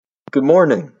Good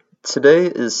morning. Today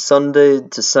is Sunday,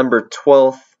 December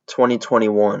 12th,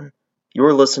 2021.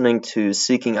 You're listening to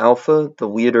Seeking Alpha, the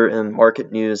leader in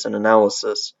market news and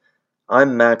analysis.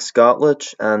 I'm Max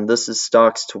Gottlich, and this is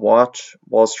Stocks to Watch,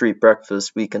 Wall Street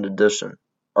Breakfast Weekend Edition.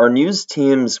 Our news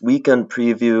team's weekend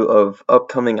preview of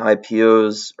upcoming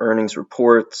IPOs, earnings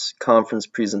reports, conference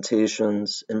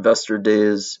presentations, investor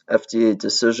days, FDA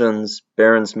decisions,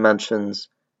 Barron's mentions,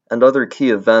 and other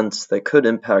key events that could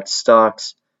impact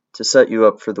stocks to set you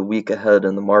up for the week ahead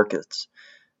in the markets.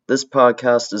 This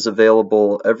podcast is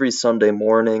available every Sunday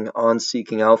morning on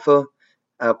Seeking Alpha,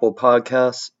 Apple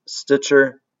Podcasts,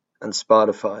 Stitcher, and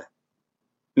Spotify.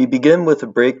 We begin with a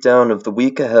breakdown of the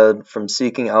week ahead from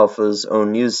Seeking Alpha's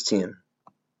own news team.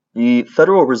 The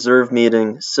Federal Reserve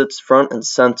meeting sits front and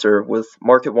center with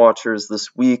market watchers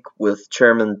this week, with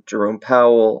Chairman Jerome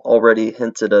Powell already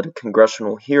hinted at a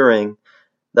congressional hearing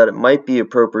that it might be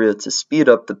appropriate to speed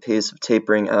up the pace of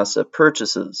tapering asset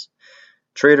purchases.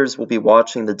 Traders will be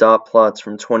watching the dot plots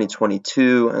from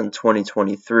 2022 and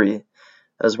 2023,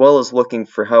 as well as looking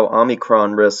for how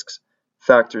Omicron risks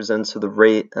factors into the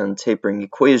rate and tapering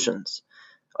equations.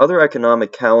 Other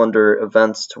economic calendar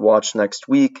events to watch next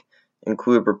week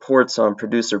include reports on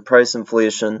producer price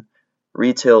inflation,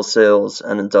 retail sales,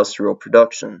 and industrial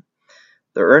production.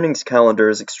 The earnings calendar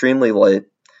is extremely light,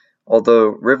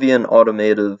 although Rivian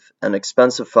Automotive and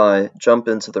Expensify jump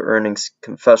into the earnings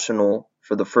confessional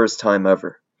for the first time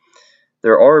ever.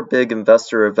 There are big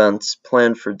investor events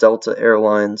planned for Delta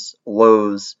Airlines,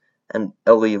 Lowe's, and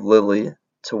Lilly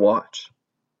to watch.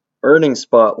 Earnings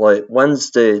Spotlight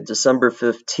Wednesday, December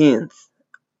 15th,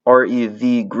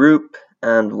 REV Group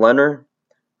and Lenner.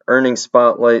 Earnings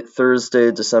Spotlight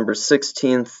Thursday, December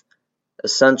 16th,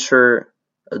 Accenture,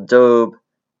 Adobe,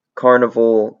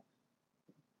 Carnival,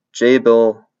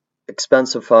 Jabil,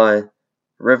 Expensify,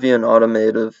 Rivian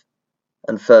Automotive,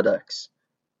 and FedEx.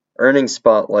 Earnings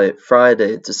Spotlight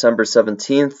Friday, December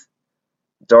 17th,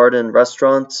 Darden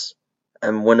Restaurants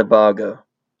and Winnebago.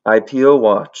 IPO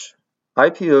Watch.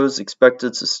 IPOs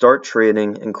expected to start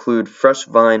trading include Fresh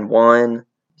Vine Wine,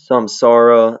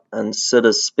 Samsara, and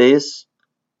Citus Space.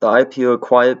 The IPO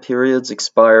quiet periods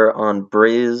expire on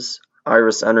Braze,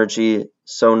 Iris Energy,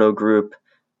 Sono Group,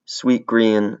 Sweet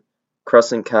Green,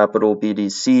 Crescent Capital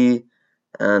BDC,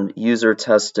 and User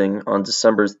Testing on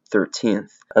December 13th,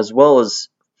 as well as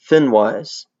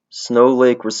Finwise, Snow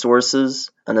Lake Resources,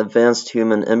 and Advanced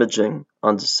Human Imaging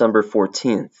on December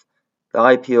 14th. The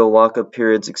IPO lockup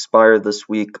periods expire this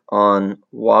week on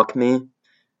WalkMe,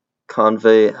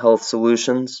 Convey Health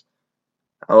Solutions,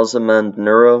 Alzamend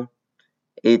Neuro,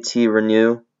 AT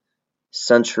Renew,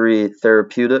 Century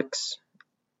Therapeutics,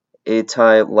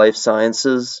 Atai Life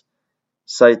Sciences,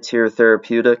 Cytier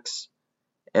Therapeutics,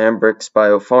 Ambrx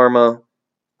Biopharma,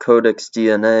 Codex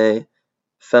DNA,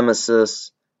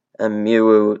 Femisys, and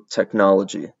Miu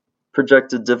Technology.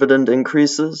 Projected dividend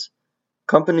increases.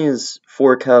 Companies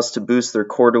forecast to boost their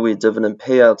quarterly dividend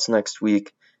payouts next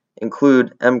week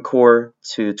include MCOR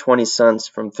to 20 cents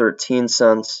from 13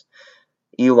 cents,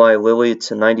 Eli Lilly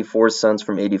to 94 cents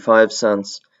from 85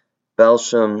 cents,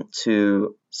 Balsham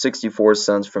to 64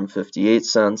 cents from 58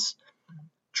 cents,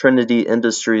 Trinity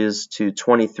Industries to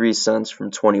 23 cents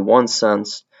from 21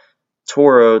 cents,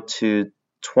 Toro to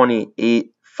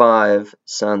 28.5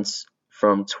 cents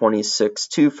from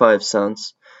 26.25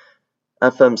 cents,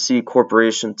 FMC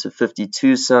Corporation to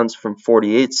 52 cents from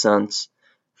 48 cents,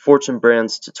 Fortune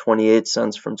Brands to 28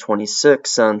 cents from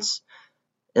 26 cents,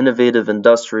 Innovative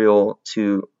Industrial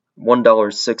to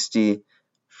 $1.60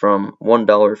 from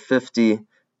 $1.50,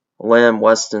 Lamb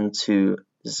Weston to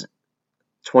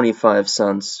 25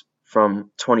 cents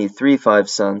from 23.5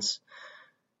 cents,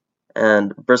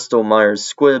 and Bristol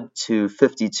Myers Squibb to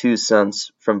 52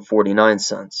 cents from 49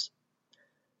 cents.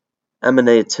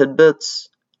 M&A tidbits.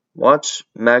 Watch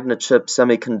Magnachip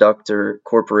Semiconductor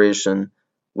Corporation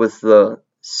with the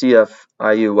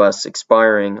CFIUS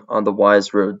expiring on the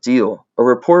Wise Road deal. A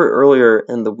report earlier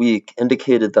in the week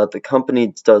indicated that the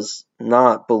company does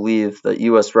not believe that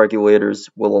U.S. regulators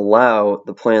will allow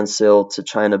the planned sale to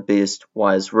China-based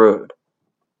Wise Road.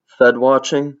 Fed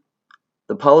watching.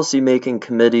 The policymaking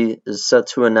committee is set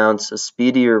to announce a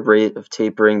speedier rate of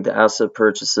tapering the asset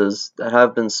purchases that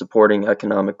have been supporting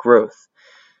economic growth.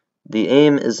 The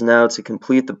aim is now to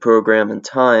complete the program in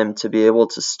time to be able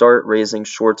to start raising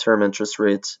short-term interest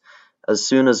rates as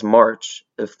soon as March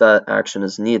if that action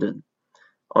is needed.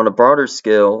 On a broader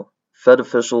scale, Fed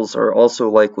officials are also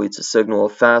likely to signal a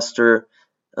faster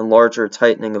and larger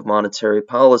tightening of monetary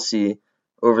policy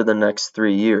over the next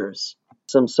 3 years.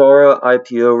 Samsara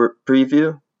IPO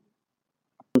preview.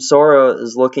 Samsara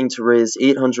is looking to raise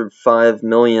 $805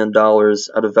 million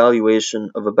at a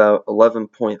valuation of about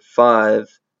 11.5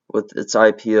 with its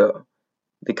IPO.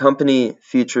 The company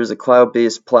features a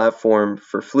cloud-based platform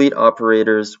for fleet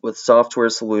operators with software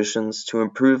solutions to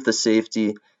improve the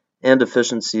safety and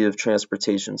efficiency of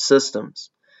transportation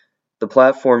systems. The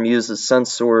platform uses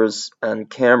sensors and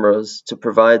cameras to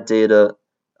provide data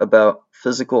about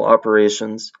physical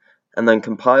operations and then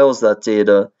compiles that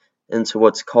data into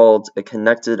what's called a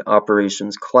connected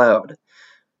operations cloud.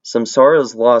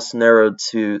 Samsara's loss narrowed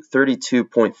to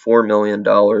 $32.4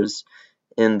 million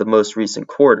in the most recent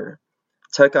quarter.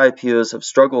 Tech IPOs have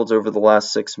struggled over the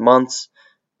last 6 months,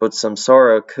 but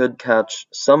Samsara could catch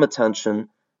some attention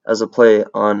as a play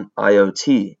on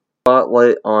IoT.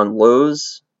 Spotlight on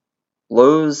Lowe's.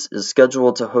 Lowe's is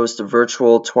scheduled to host a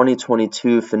virtual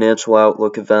 2022 financial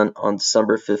outlook event on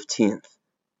December 15th.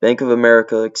 Bank of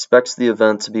America expects the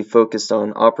event to be focused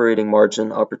on operating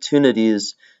margin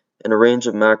opportunities in a range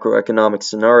of macroeconomic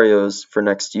scenarios for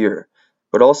next year,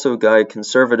 but also guide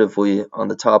conservatively on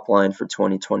the top line for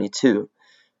 2022.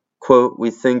 Quote, "We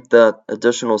think that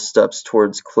additional steps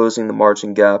towards closing the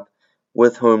margin gap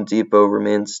with Home Depot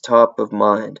remains top of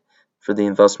mind for the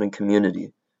investment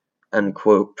community," end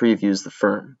quote, previews the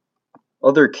firm.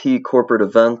 Other key corporate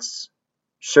events.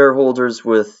 Shareholders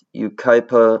with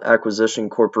Yucaipa Acquisition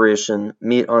Corporation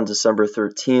meet on December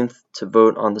 13th to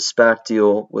vote on the SPAC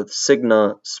deal with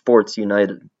Cigna Sports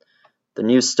United. The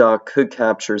new stock could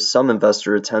capture some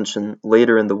investor attention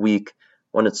later in the week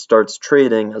when it starts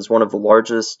trading as one of the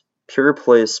largest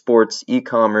pure-play sports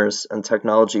e-commerce and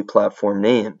technology platform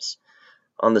names.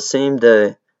 On the same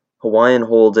day, Hawaiian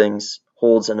Holdings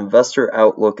holds an investor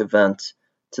outlook event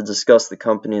to discuss the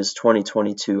company's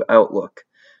 2022 outlook.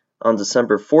 On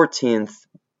December 14th,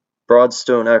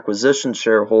 Broadstone Acquisition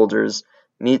shareholders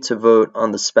meet to vote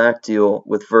on the SPAC deal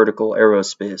with Vertical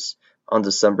Aerospace on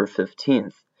December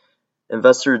 15th.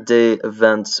 Investor Day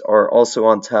events are also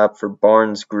on tap for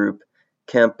Barnes Group,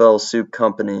 Campbell Soup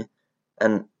Company,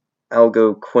 and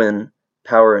Algonquin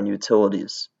Power and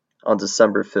Utilities on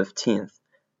December 15th.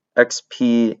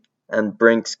 XP and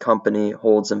Brinks Company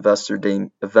holds Investor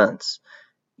Day events.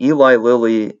 Eli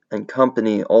Lilly and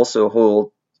Company also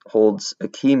holds a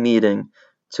key meeting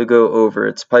to go over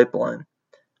its pipeline.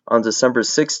 On December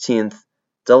 16th,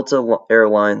 Delta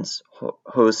Airlines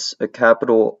hosts a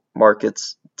Capital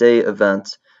Markets Day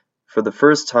event for the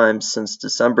first time since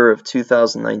December of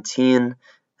 2019,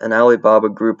 and Alibaba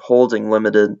Group Holding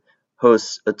Limited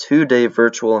hosts a 2-day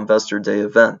virtual Investor Day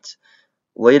event.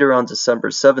 Later on December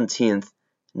 17th,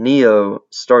 NIO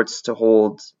starts to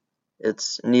hold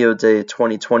its NIO Day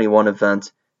 2021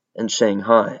 event in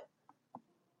Shanghai.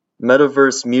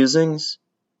 Metaverse musings.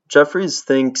 Jefferies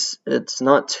thinks it's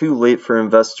not too late for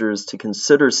investors to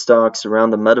consider stocks around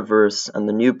the metaverse and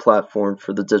the new platform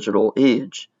for the digital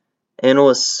age.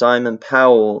 Analyst Simon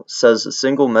Powell says a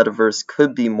single metaverse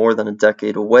could be more than a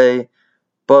decade away,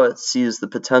 but sees the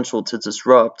potential to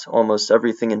disrupt almost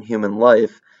everything in human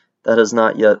life that has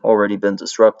not yet already been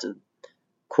disrupted.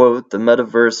 Quote, "The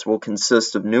metaverse will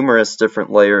consist of numerous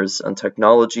different layers and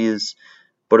technologies,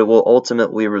 but it will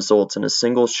ultimately result in a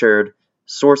single shared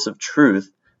source of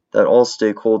truth that all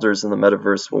stakeholders in the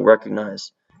metaverse will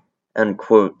recognize," end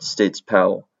quote, states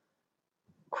Powell.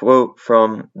 Quote,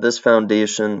 "From this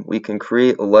foundation, we can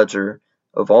create a ledger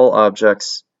of all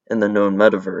objects in the known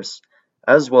metaverse,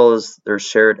 as well as their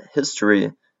shared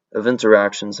history of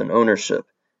interactions and ownership,"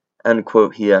 end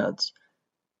quote, he adds.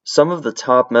 Some of the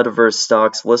top metaverse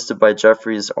stocks listed by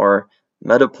Jefferies are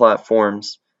Meta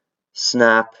Platforms,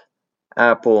 Snap,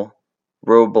 Apple,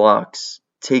 Roblox,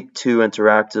 Take-Two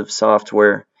Interactive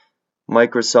Software,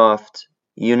 Microsoft,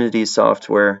 Unity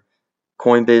Software,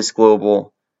 Coinbase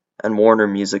Global, and Warner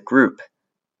Music Group.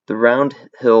 The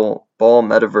Roundhill Ball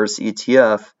Metaverse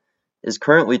ETF is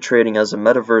currently trading as a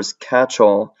metaverse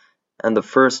catch-all, and the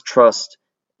First Trust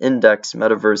Index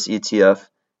Metaverse ETF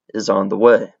is on the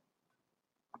way.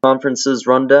 Conferences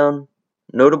rundown.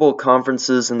 Notable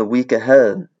conferences in the week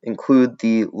ahead include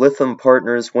the Lytham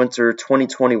Partners Winter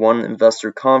 2021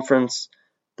 Investor Conference,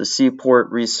 the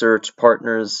Seaport Research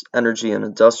Partners Energy and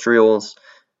Industrials,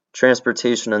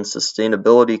 Transportation and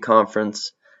Sustainability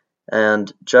Conference,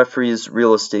 and Jefferies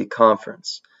Real Estate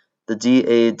Conference, the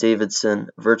D.A. Davidson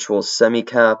Virtual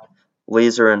Semicap,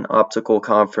 Laser and Optical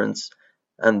Conference,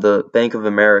 and the Bank of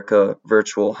America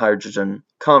Virtual Hydrogen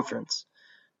Conference.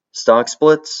 Stock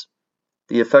splits.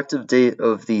 The effective date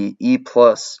of the E+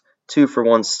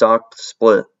 2-for-1 stock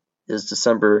split is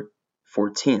December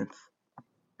 14th.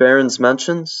 Barron's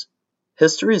mentions.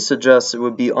 History suggests it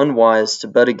would be unwise to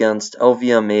bet against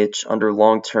LVMH under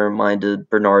long-term minded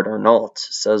Bernard Arnault,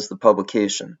 says the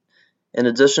publication. In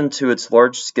addition to its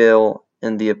large scale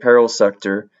in the apparel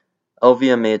sector,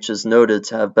 LVMH is noted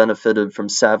to have benefited from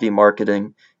savvy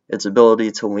marketing, its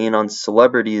ability to lean on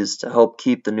celebrities to help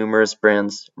keep the numerous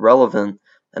brands relevant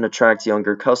and attract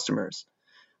younger customers.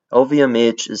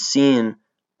 LVMH is seen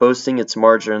boasting its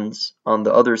margins on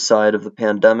the other side of the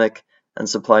pandemic and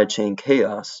supply chain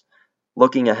chaos.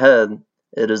 Looking ahead,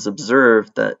 it is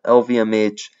observed that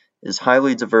LVMH is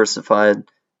highly diversified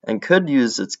and could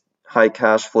use its high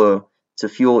cash flow to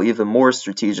fuel even more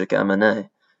strategic M&A.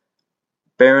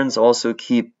 Barron's also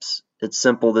keeps it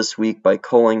simple this week by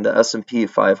culling the S&P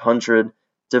 500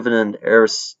 Dividend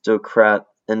Aristocrat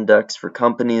Index for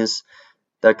companies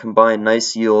that combine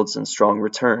nice yields and strong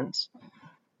returns.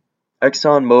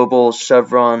 ExxonMobil,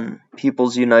 Chevron,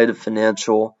 People's United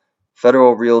Financial,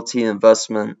 Federal Realty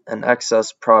Investment, and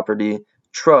Excess Property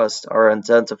Trust are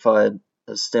identified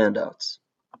as standouts.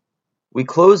 We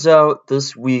close out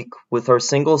this week with our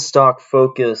single stock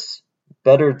focus,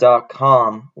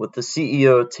 Better.com, with the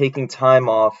CEO taking time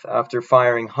off after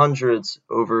firing hundreds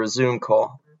over a Zoom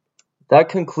call. That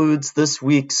concludes this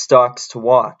week's Stocks to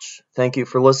Watch. Thank you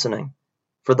for listening.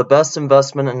 For the best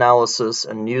investment analysis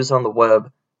and news on the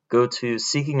web, go to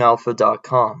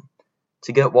seekingalpha.com.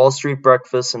 To get Wall Street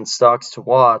breakfast and Stocks to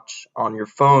Watch on your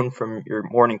phone from your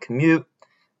morning commute,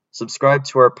 subscribe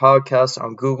to our podcast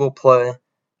on Google Play,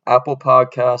 Apple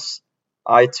Podcasts,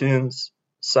 iTunes,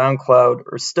 SoundCloud,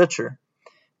 or Stitcher.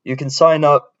 You can sign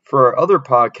up for our other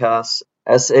podcasts,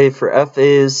 SA for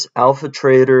FAs, Alpha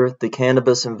Trader, the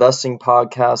Cannabis Investing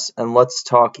Podcast, and Let's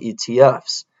Talk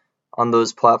ETFs on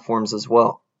those platforms as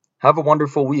well. Have a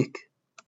wonderful week.